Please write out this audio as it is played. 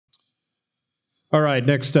All right,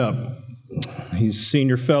 next up. He's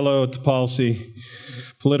senior fellow at the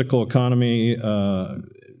political economy at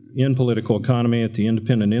the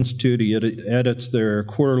Independent Institute. He edits their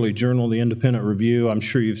quarterly journal, the Independent Review. I'm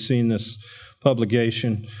sure you've seen this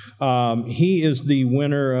publication. He is the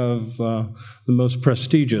winner of the most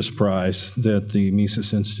prestigious prize that the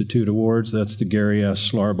Mises Institute awards. That's the Gary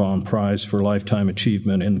S. Schlarbaum Prize for Lifetime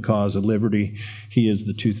Achievement in the Cause of Liberty. He is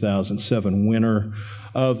the 2007 winner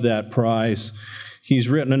of that prize. He's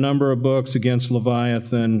written a number of books against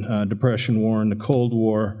Leviathan, Depression War, and the Cold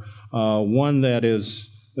War. One that is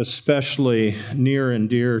especially near and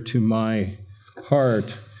dear to my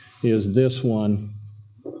heart is this one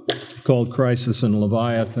called Crisis in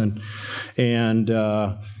Leviathan. And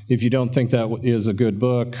if you don't think that is a good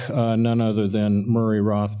book, none other than Murray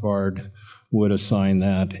Rothbard would assign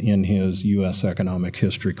that in his U.S. economic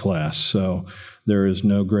history class. So there is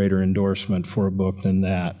no greater endorsement for a book than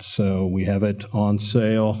that. So we have it on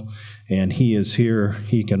sale, and he is here.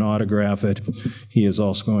 He can autograph it. He is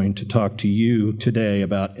also going to talk to you today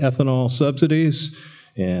about ethanol subsidies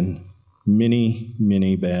and many,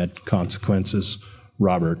 many bad consequences.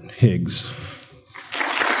 Robert Higgs.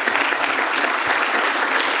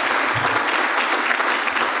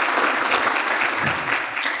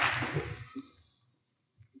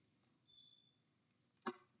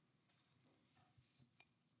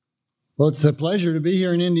 Well, it's a pleasure to be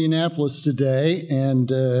here in Indianapolis today,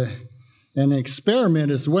 and an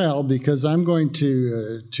experiment as well, because I'm going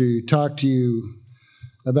to talk to you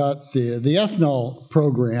about the ethanol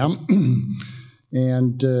program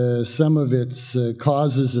and some of its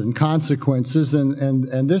causes and consequences.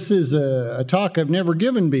 And this is a talk I've never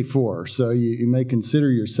given before, so you may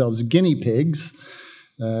consider yourselves guinea pigs.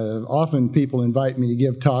 Often people invite me to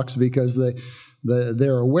give talks because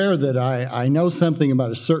they're aware that I know something about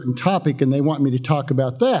a certain topic and they want me to talk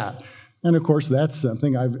about that. And of course, that's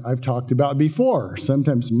something I've talked about before,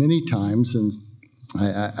 sometimes many times. And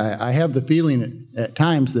I have the feeling at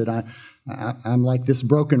times that I'm like this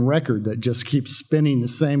broken record that just keeps spinning the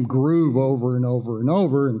same groove over and over and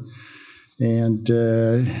over.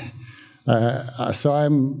 So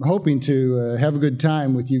I'm hoping to have a good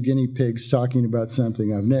time with you guinea pigs talking about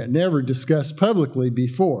something I've never discussed publicly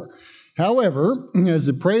before. However, as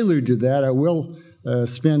a prelude to that, I will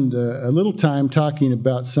spend a little time talking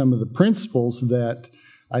about some of the principles that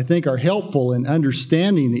I think are helpful in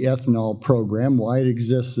understanding the ethanol program, why it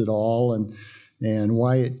exists at all, and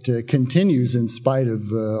why it continues in spite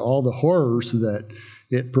of all the horrors that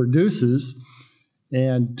it produces.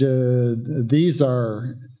 And these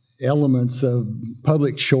are elements of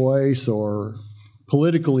public choice or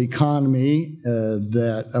political economy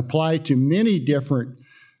that apply to many different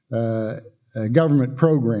government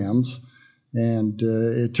programs. And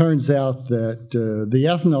it turns out that the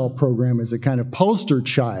ethanol program is a kind of poster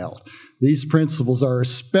child. These principles are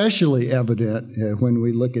especially evident when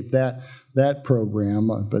we look at that program,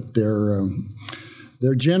 but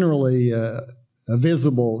they're generally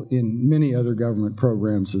visible in many other government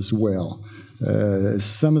programs as well.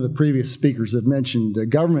 Some of the previous speakers have mentioned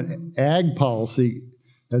government ag policy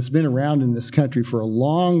has been around in this country for a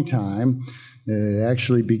long time. It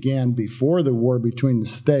actually began before the war between the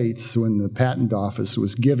states when the patent office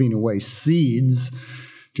was giving away seeds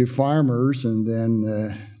to farmers, and then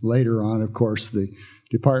later on, of course, the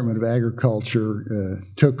Department of Agriculture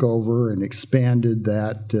took over and expanded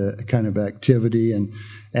that kind of activity and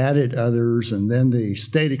added others, and then the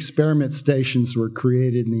state experiment stations were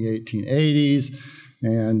created in the 1880s,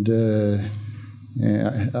 and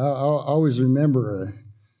I always remember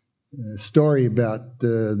a story about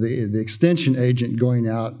the extension agent going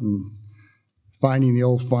out and finding the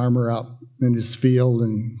old farmer out in his field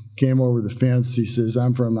and came over the fence. He says,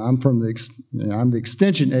 I'm the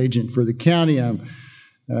extension agent for the county.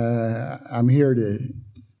 I'm here to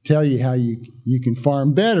tell you how you can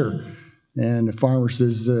farm better. And the farmer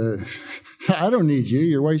says, I don't need you.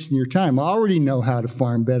 You're wasting your time. I already know how to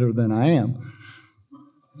farm better than I am.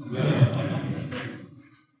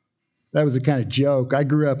 That was a kind of joke. I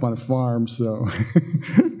grew up on a farm, so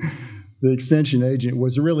the extension agent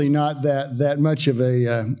was really not that much of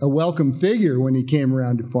a welcome figure when he came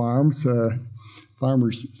around to farms.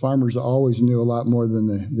 Farmers always knew a lot more than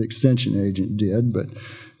the extension agent did. But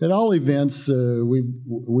at all events,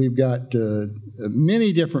 we've got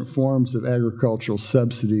many different forms of agricultural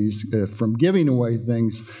subsidies, from giving away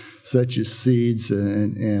things such as seeds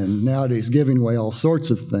and nowadays giving away all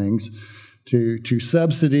sorts of things, to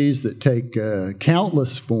subsidies that take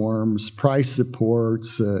countless forms: price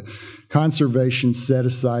supports, conservation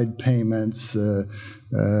set-aside payments,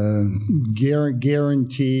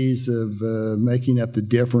 guarantees of making up the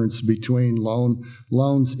difference between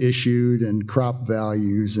loans issued and crop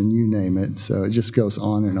values, and you name it. So it just goes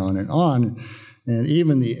on and on and on. And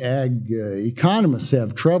even the ag economists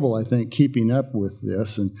have trouble, I think, keeping up with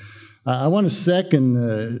this. And I want to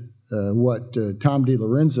second what Tom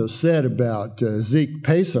DiLorenzo said about Zeke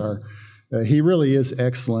Pesar. He really is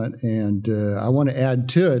excellent, and I want to add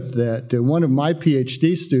to it that one of my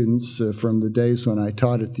PhD students from the days when I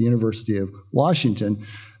taught at the University of Washington,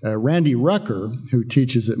 Randy Rucker, who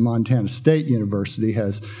teaches at Montana State University,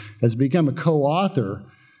 has become a co-author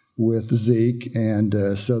with Zeke,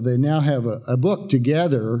 and so they now have a book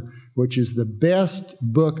together, which is the best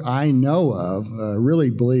book I know of. I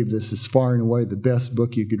really believe this is far and away the best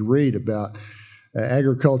book you could read about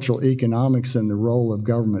agricultural economics and the role of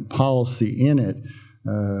government policy in it,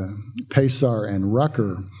 Pesar and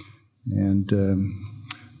Rucker. And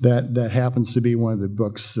that happens to be one of the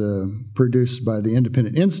books produced by the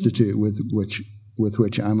Independent Institute with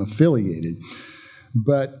which I'm affiliated.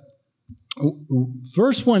 But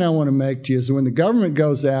first point I want to make to you is when the government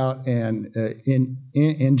goes out and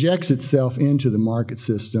injects itself into the market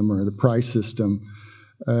system or the price system,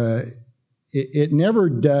 it never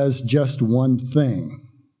does just one thing.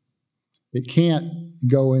 It can't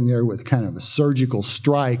go in there with kind of a surgical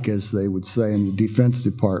strike, as they would say in the Defense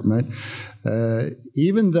Department.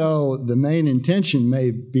 Even though the main intention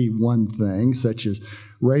may be one thing, such as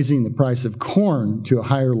raising the price of corn to a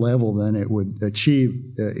higher level than it would achieve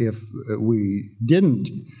if we didn't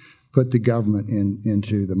put the government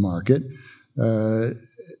into the market.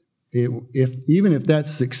 Even if that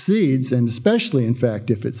succeeds, and especially, in fact,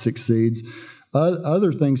 if it succeeds,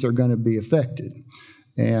 other things are going to be affected.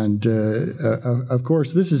 And, of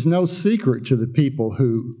course, this is no secret to the people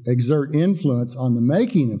who exert influence on the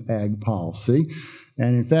making of ag policy.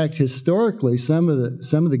 And, in fact, historically, some of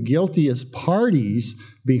the guiltiest parties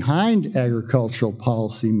behind agricultural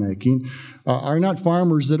policy making are not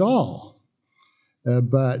farmers at all.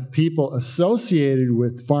 But people associated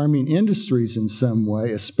with farming industries in some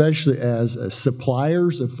way, especially as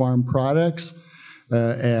suppliers of farm products,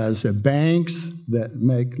 as banks that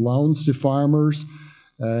make loans to farmers,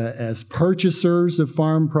 as purchasers of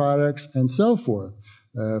farm products, and so forth.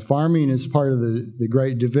 Farming is part of the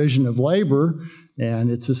great division of labor,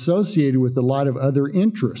 and it's associated with a lot of other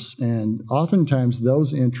interests. And oftentimes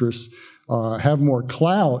those interests have more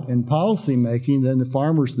clout in policy making than the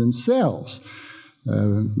farmers themselves.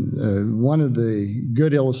 One of the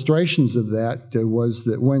good illustrations of that was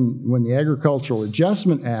that when the Agricultural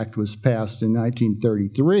Adjustment Act was passed in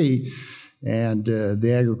 1933, and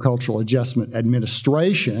the Agricultural Adjustment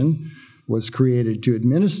Administration was created to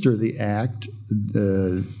administer the act,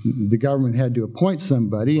 the government had to appoint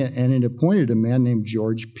somebody, and it appointed a man named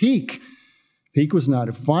George Peake. Peake was not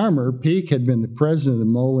a farmer. Peake had been the president of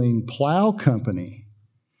the Moline Plow Company.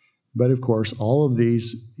 But, of course, all of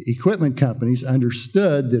these equipment companies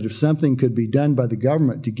understood that if something could be done by the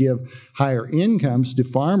government to give higher incomes to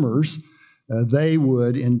farmers, they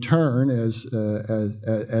would, in turn, as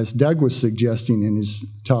Doug was suggesting in his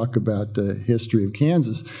talk about the history of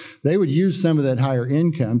Kansas, they would use some of that higher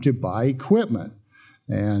income to buy equipment.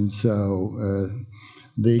 And so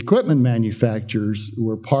the equipment manufacturers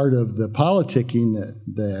were part of the politicking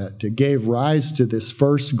that gave rise to this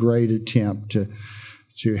first great attempt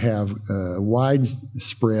to have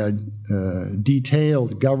widespread,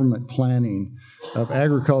 detailed government planning of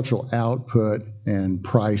agricultural output and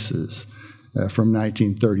prices from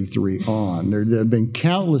 1933 on. There have been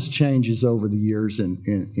countless changes over the years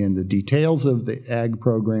in the details of the ag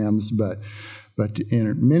programs, but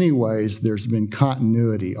in many ways there's been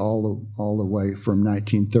continuity all the way from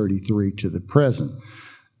 1933 to the present.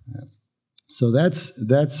 So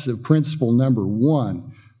that's principle number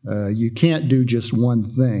one. You can't do just one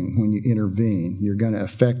thing when you intervene. You're going to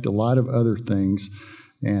affect a lot of other things,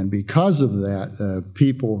 and because of that,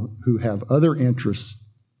 people who have other interests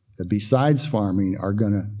besides farming are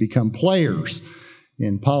going to become players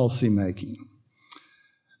in policy making.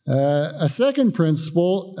 A second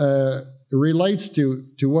principle relates to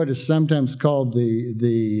what is sometimes called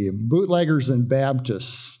the bootleggers and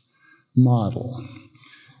Baptists model.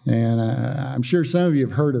 And I'm sure some of you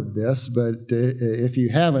have heard of this, but if you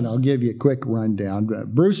haven't, I'll give you a quick rundown.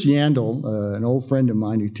 Bruce Yandel, an old friend of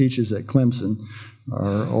mine who teaches at Clemson,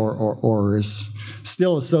 or is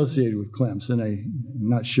still associated with Clemson. I'm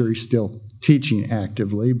not sure he's still teaching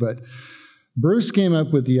actively, but Bruce came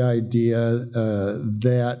up with the idea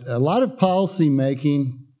that a lot of policy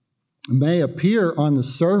making may appear on the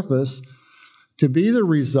surface to be the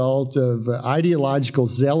result of ideological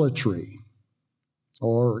zealotry.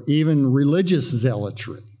 or even religious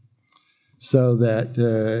zealotry. So that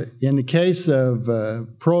in the case of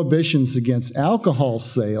prohibitions against alcohol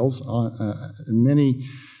sales in many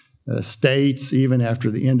states, even after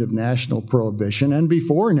the end of national prohibition, and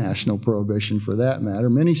before national prohibition for that matter,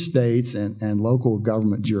 many states and local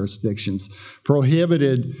government jurisdictions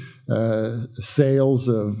prohibited sales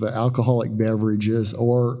of alcoholic beverages,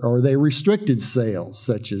 or they restricted sales,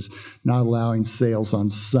 such as not allowing sales on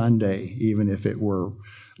Sunday, even if it were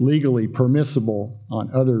legally permissible on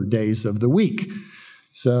other days of the week.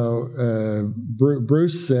 So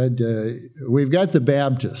Bruce said, we've got the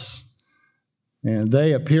Baptists, and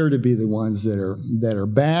they appear to be the ones that are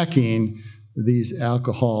backing these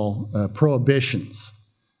alcohol prohibitions.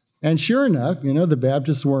 And sure enough, the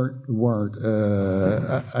Baptists weren't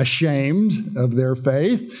ashamed of their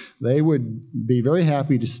faith. They would be very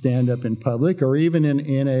happy to stand up in public, or even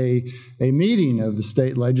in a meeting of the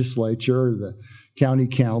state legislature or the county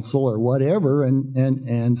council or whatever,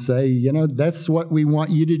 and say, that's what we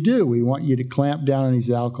want you to do. We want you to clamp down on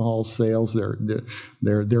these alcohol sales.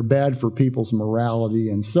 They're bad for people's morality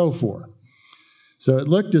and so forth. So it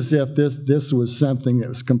looked as if this was something that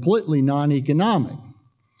was completely non-economic.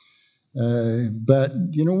 But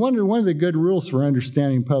one of the good rules for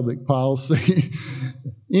understanding public policy,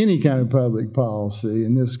 any kind of public policy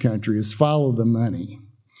in this country, is follow the money.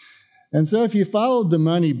 And so if you followed the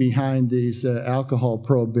money behind these alcohol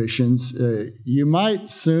prohibitions, you might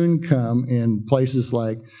soon come in places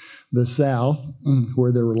like the South,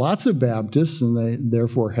 where there were lots of Baptists and they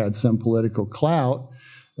therefore had some political clout.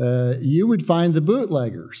 You would find the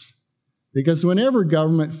bootleggers. Because whenever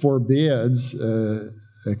government forbids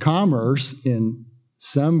commerce in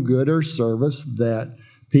some good or service that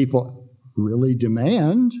people really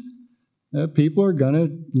demand, people are going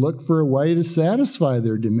to look for a way to satisfy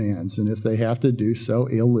their demands. And if they have to do so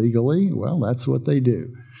illegally, well, that's what they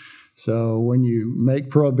do. So when you make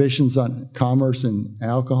prohibitions on commerce in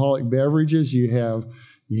alcoholic beverages, you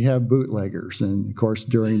have bootleggers. And of course,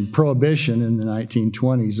 during Prohibition in the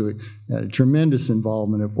 1920s, we had a tremendous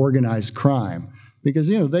involvement of organized crime, because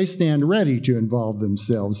they stand ready to involve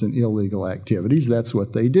themselves in illegal activities. That's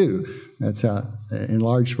what they do. That's how, in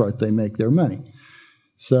large part, they make their money.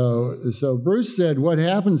 So Bruce said what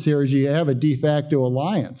happens here is you have a de facto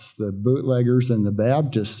alliance. The bootleggers and the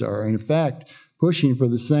Baptists are, in fact, pushing for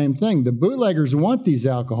the same thing. The bootleggers want these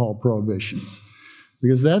alcohol prohibitions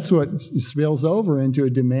because that's what spills over into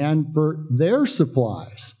a demand for their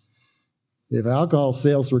supplies. If alcohol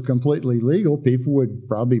sales were completely legal, people would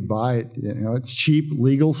probably buy it. It's cheap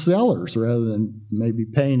legal sellers rather than maybe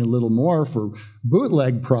paying a little more for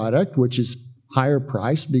bootleg product, which is higher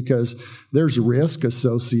price because there's risk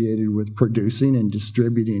associated with producing and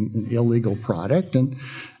distributing an illegal product, and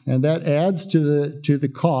that adds to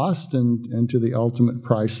the cost and to the ultimate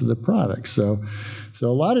price of the product. So a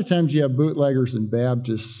lot of times you have bootleggers and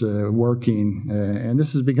Baptists working, and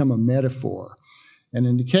this has become a metaphor. And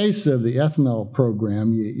in the case of the ethanol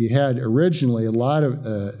program, you had originally a lot of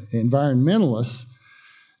environmentalists.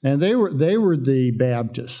 And they were the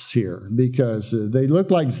Baptists here because they looked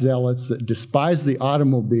like zealots that despised the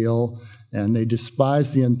automobile, and they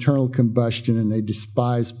despised the internal combustion, and they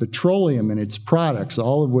despised petroleum and its products,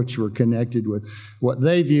 all of which were connected with what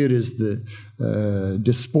they viewed as the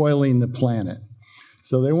despoiling the planet.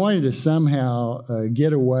 So they wanted to somehow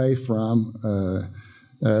get away from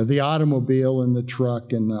the automobile and the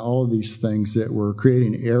truck and all of these things that were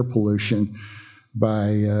creating air pollution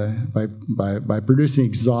by producing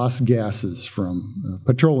exhaust gases from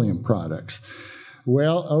petroleum products.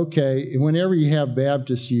 Well, okay, whenever you have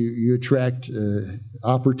Baptists, you attract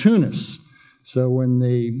opportunists. So when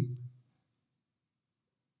the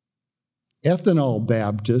ethanol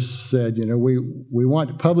Baptists said, we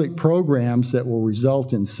want public programs that will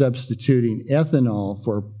result in substituting ethanol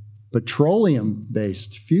for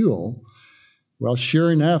petroleum-based fuel, well,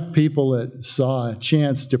 sure enough, people that saw a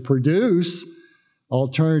chance to produce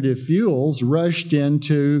alternative fuels rushed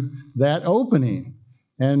into that opening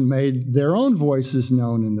and made their own voices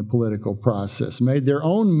known in the political process, made their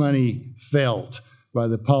own money felt by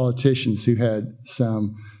the politicians who had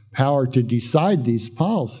some power to decide these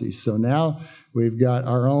policies. So now we've got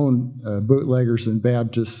our own bootleggers and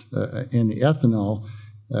Baptists in the ethanol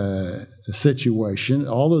situation.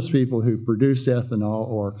 All those people who produce ethanol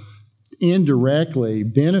or indirectly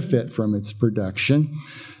benefit from its production,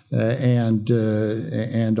 and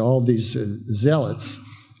all these zealots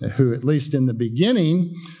who, at least in the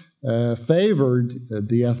beginning, favored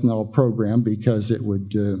the ethanol program because it would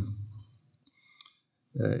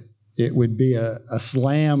be a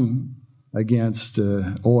slam against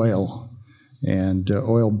oil and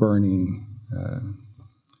oil burning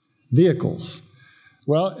vehicles.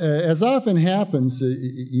 Well, as often happens,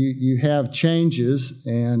 you have changes,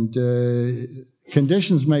 and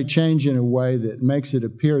conditions may change in a way that makes it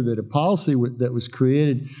appear that a policy that was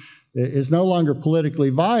created is no longer politically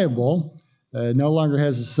viable, no longer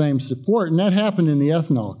has the same support. And that happened in the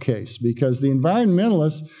ethanol case, because the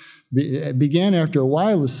environmentalists began after a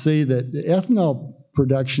while to see that ethanol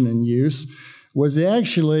production and use was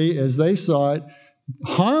actually, as they saw it,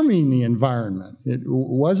 harming the environment. It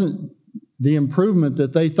wasn't the improvement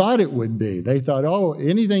that they thought it would be. They thought, oh,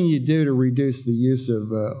 anything you do to reduce the use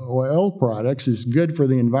of oil products is good for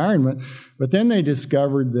the environment. But then they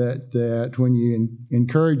discovered that when you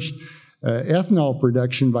encouraged ethanol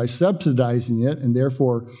production by subsidizing it, and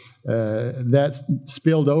therefore that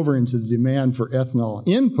spilled over into the demand for ethanol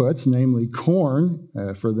inputs, namely corn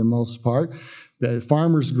for the most part.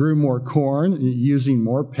 Farmers grew more corn using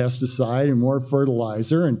more pesticide and more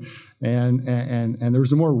fertilizer, and there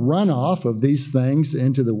was more runoff of these things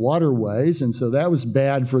into the waterways, and so that was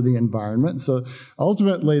bad for the environment. So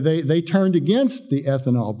ultimately, they turned against the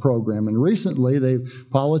ethanol program, and recently they've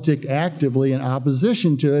politicked actively in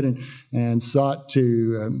opposition to it and sought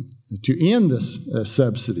to end this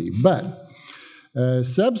subsidy. But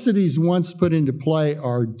subsidies once put into play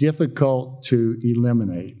are difficult to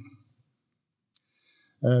eliminate.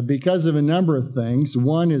 Because of a number of things.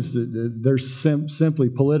 One is that there's simply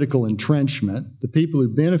political entrenchment. The people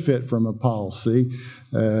who benefit from a policy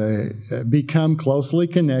become closely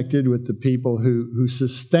connected with the people who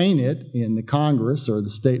sustain it in the Congress or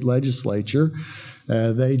the state legislature.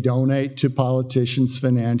 They donate to politicians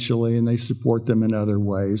financially, and they support them in other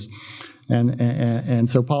ways. And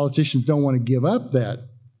so politicians don't want to give up that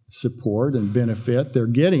support and benefit they're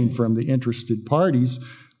getting from the interested parties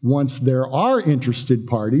once there are interested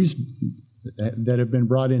parties that have been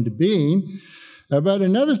brought into being. But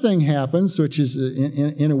another thing happens, which is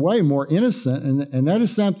in a way more innocent, and that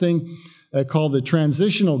is something called the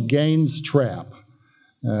transitional gains trap,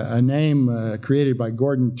 a name created by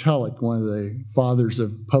Gordon Tullock, one of the fathers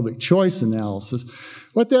of public choice analysis.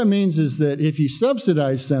 What that means is that if you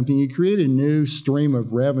subsidize something, you create a new stream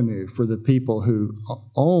of revenue for the people who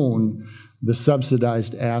own the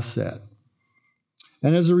subsidized asset.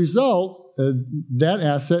 And as a result, that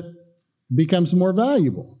asset becomes more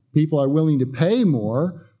valuable. People are willing to pay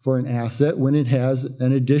more for an asset when it has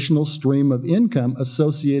an additional stream of income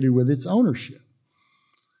associated with its ownership.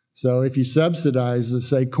 So if you subsidize,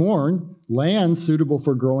 say, corn, land suitable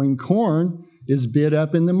for growing corn is bid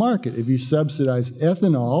up in the market. If you subsidize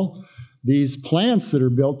ethanol, these plants that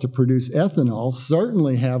are built to produce ethanol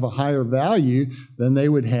certainly have a higher value than they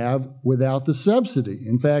would have without the subsidy.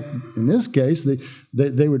 In fact, in this case,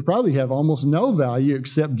 they would probably have almost no value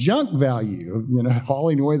except junk value,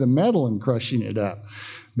 hauling away the metal and crushing it up.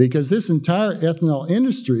 Because this entire ethanol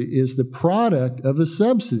industry is the product of the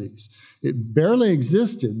subsidies. It barely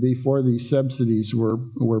existed before these subsidies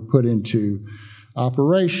were put into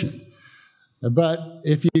operation. But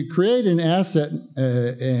if you create an asset,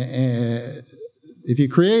 if you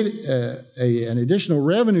create an additional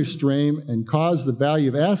revenue stream and cause the value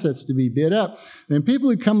of assets to be bid up, then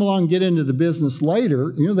people who come along and get into the business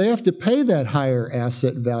later, they have to pay that higher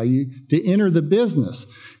asset value to enter the business,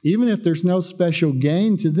 even if there's no special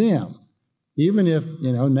gain to them. Even if,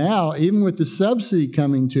 now, even with the subsidy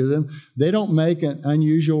coming to them, they don't make an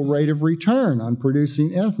unusual rate of return on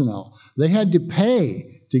producing ethanol. They had to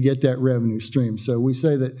pay to get that revenue stream. So we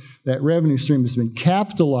say that that revenue stream has been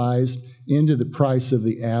capitalized into the price of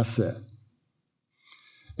the asset.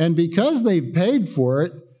 And because they've paid for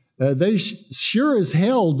it, they sure as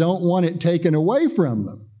hell don't want it taken away from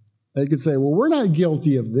them. They could say, well, we're not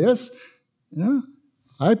guilty of this.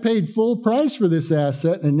 I paid full price for this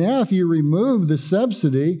asset, and now if you remove the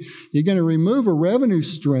subsidy, you're going to remove a revenue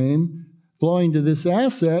stream flowing to this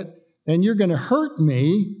asset, and you're going to hurt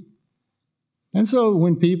me. And so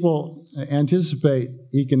when people anticipate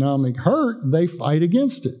economic hurt, they fight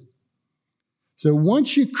against it. So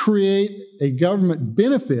once you create a government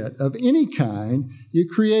benefit of any kind, you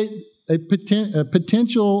create a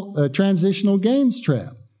potential transitional gains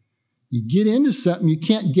trap. You get into something, you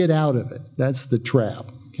can't get out of it. That's the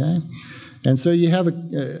trap, okay? And so you have,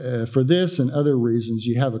 for this and other reasons,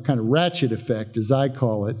 you have a kind of ratchet effect, as I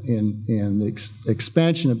call it, in the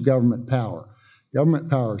expansion of government power. Government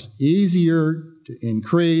power is easier to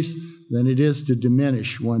increase than it is to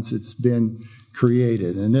diminish once it's been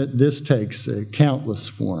created. And this takes countless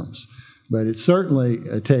forms. But it's certainly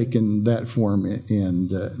taken that form in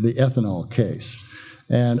the ethanol case.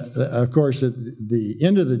 And of course, at the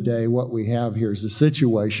end of the day, what we have here is a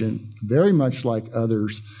situation very much like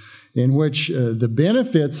others in which the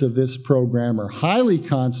benefits of this program are highly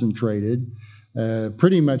concentrated,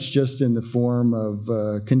 pretty much just in the form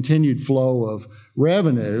of continued flow of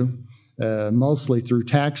revenue, mostly through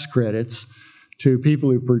tax credits, to people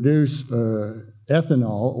who produce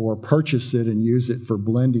ethanol or purchase it and use it for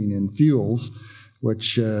blending in fuels,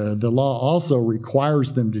 which the law also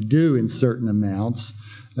requires them to do in certain amounts.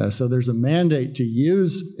 So there's a mandate to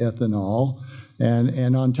use ethanol,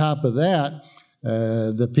 and on top of that,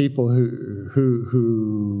 the people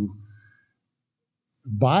who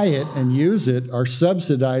buy it and use it are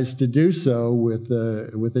subsidized to do so with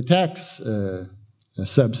a tax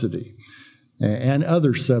subsidy and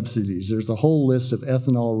other subsidies. There's a whole list of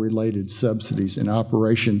ethanol-related subsidies in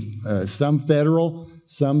operation, some federal,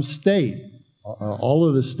 some state. All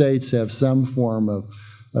of the states have some form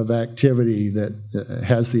of activity that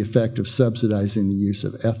has the effect of subsidizing the use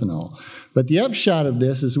of ethanol. But the upshot of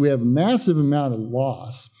this is we have a massive amount of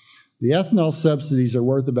loss. The ethanol subsidies are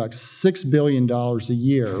worth about $6 billion a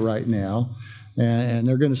year right now, and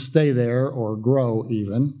they're going to stay there or grow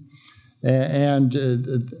even. And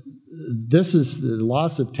this is the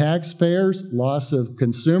loss of taxpayers, loss of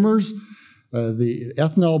consumers. The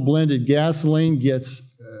ethanol blended gasoline gets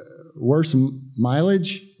worse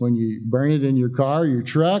mileage when you burn it in your car or your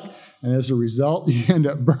truck, and as a result, you end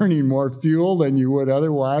up burning more fuel than you would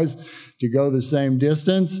otherwise to go the same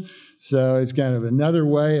distance. So it's kind of another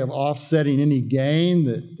way of offsetting any gain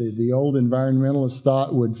that the old environmentalists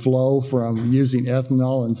thought would flow from using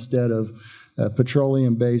ethanol instead of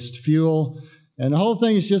petroleum-based fuel. And the whole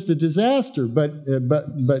thing is just a disaster, but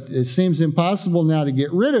it seems impossible now to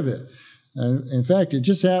get rid of it. In fact, it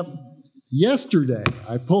just happened yesterday.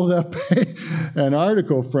 I pulled up an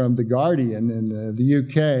article from The Guardian in the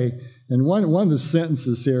UK, and one of the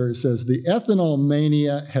sentences here says, "The ethanol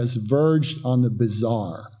mania has verged on the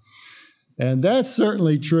bizarre." And that's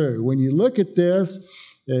certainly true. When you look at this,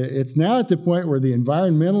 it's now at the point where the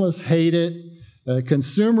environmentalists hate it,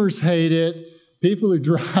 consumers hate it, people who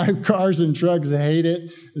drive cars and trucks hate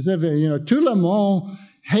it. As if, tout le monde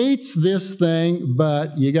hates this thing,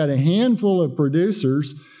 but you got a handful of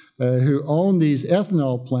producers who own these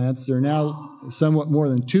ethanol plants. There are now somewhat more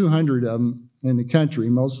than 200 of them in the country,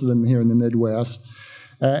 most of them here in the Midwest.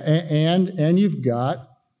 And you've got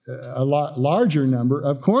a lot larger number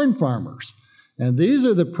of corn farmers. And these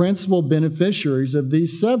are the principal beneficiaries of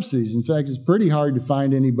these subsidies. In fact, it's pretty hard to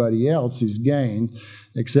find anybody else who's gained,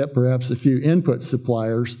 except perhaps a few input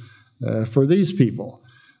suppliers for these people.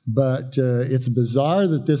 But it's bizarre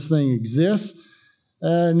that this thing exists.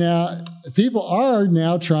 Now, people are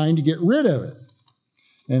now trying to get rid of it.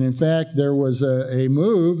 And in fact, there was a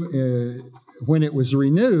move when it was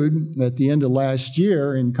renewed at the end of last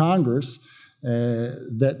year in Congress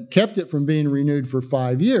that kept it from being renewed for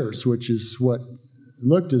 5 years, which is what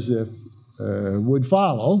looked as if would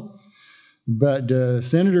follow. But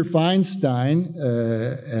Senator Feinstein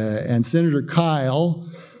and Senator Kyle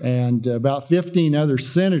and about 15 other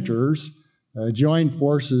senators joined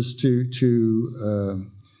forces to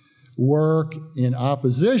work in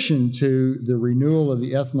opposition to the renewal of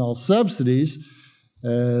the ethanol subsidies.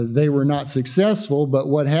 They were not successful, but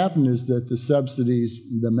what happened is that the subsidies,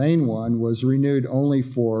 the main one, was renewed only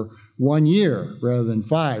for 1 year rather than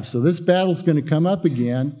 5. So this battle's going to come up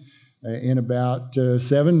again in about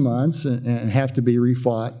 7 months and have to be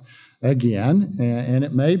refought again. And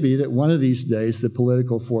it may be that one of these days the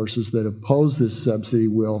political forces that oppose this subsidy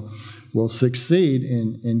will succeed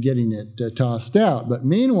in getting it tossed out. But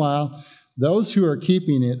meanwhile, those who are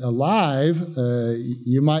keeping it alive,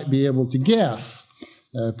 you might be able to guess.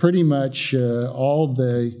 Pretty much all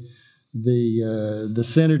the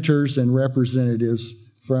senators and representatives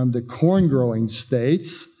from the corn-growing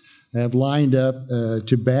states have lined up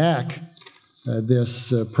to back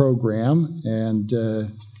this program. And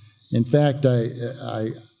in fact,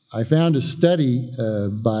 I found a study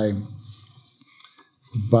by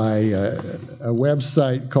a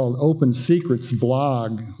website called Open Secrets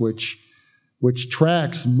Blog, which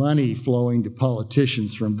tracks money flowing to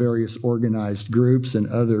politicians from various organized groups and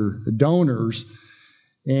other donors.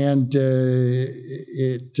 And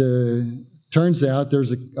it turns out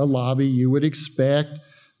there's a lobby. You would expect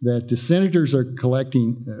that the senators are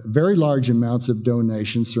collecting very large amounts of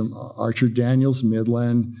donations from Archer Daniels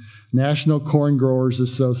Midland, National Corn Growers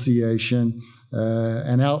Association,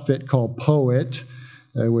 an outfit called Poet,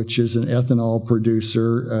 which is an ethanol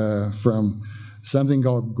producer from something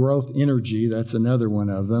called Growth Energy, that's another one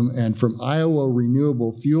of them, and from Iowa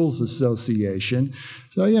Renewable Fuels Association.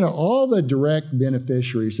 So, all the direct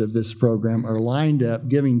beneficiaries of this program are lined up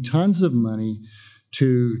giving tons of money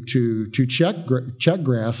to Chuck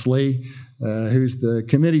Grassley who's the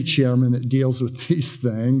committee chairman that deals with these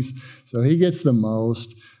things. So he gets the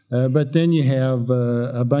most. But then you have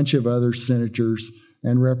a bunch of other senators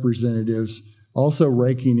and representatives also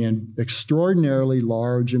raking in extraordinarily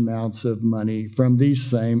large amounts of money from these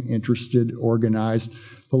same interested, organized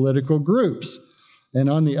political groups. And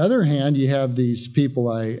on the other hand, you have these people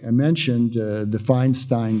I mentioned, the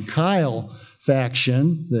Feinstein-Kyle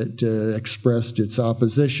faction that expressed its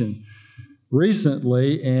opposition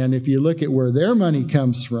recently. And if you look at where their money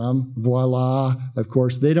comes from, voila, of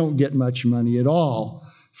course, they don't get much money at all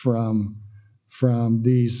from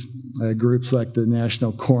these groups like the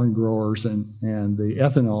National Corn Growers and the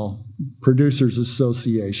Ethanol Producers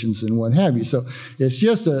Associations and what have you. So it's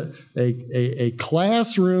just a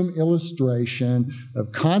classroom illustration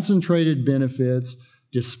of concentrated benefits,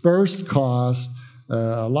 dispersed costs,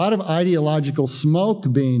 a lot of ideological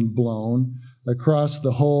smoke being blown across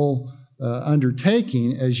the whole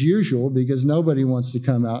undertaking as usual, because nobody wants to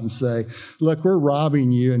come out and say, look, we're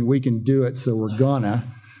robbing you and we can do it, so we're gonna.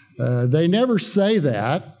 They never say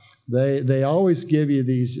that. They always give you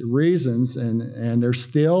these reasons, and they're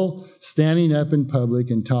still standing up in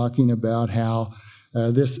public and talking about how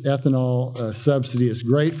this ethanol subsidy is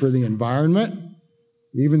great for the environment,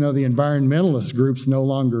 even though the environmentalist groups no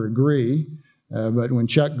longer agree. But when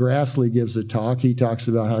Chuck Grassley gives a talk, he talks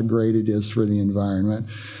about how great it is for the environment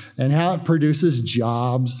and how it produces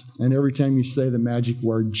jobs. And every time you say the magic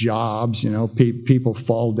word jobs, people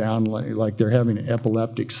fall down like they're having an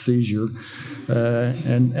epileptic seizure.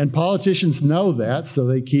 And politicians know that, so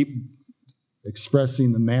they keep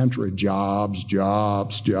expressing the mantra, jobs,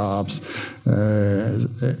 jobs, jobs.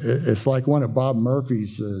 It's like one of Bob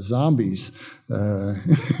Murphy's zombies.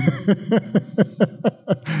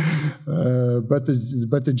 But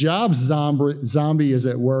the jobs zombie is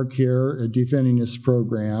at work here, defending this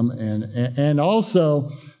program, and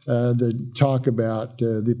also the talk about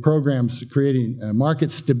the programs creating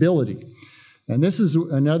market stability. And this is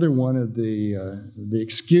another one of the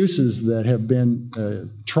excuses that have been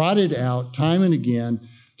trotted out time and again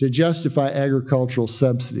to justify agricultural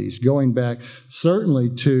subsidies, going back certainly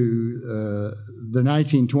to the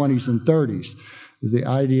 1920s and 30s. Is the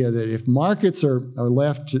idea that if markets are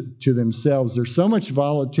left to themselves, there's so much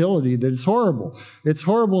volatility that it's horrible. It's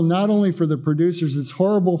horrible not only for the producers, it's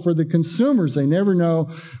horrible for the consumers. They never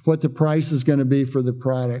know what the price is going to be for the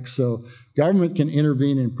product. So government can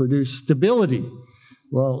intervene and produce stability.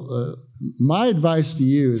 Well, my advice to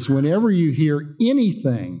you is whenever you hear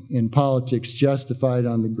anything in politics justified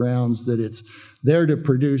on the grounds that it's there to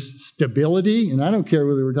produce stability, and I don't care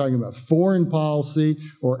whether we're talking about foreign policy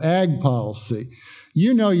or ag policy,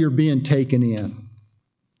 you know you're being taken in.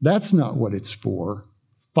 That's not what it's for.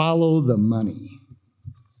 Follow the money.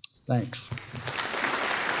 Thanks.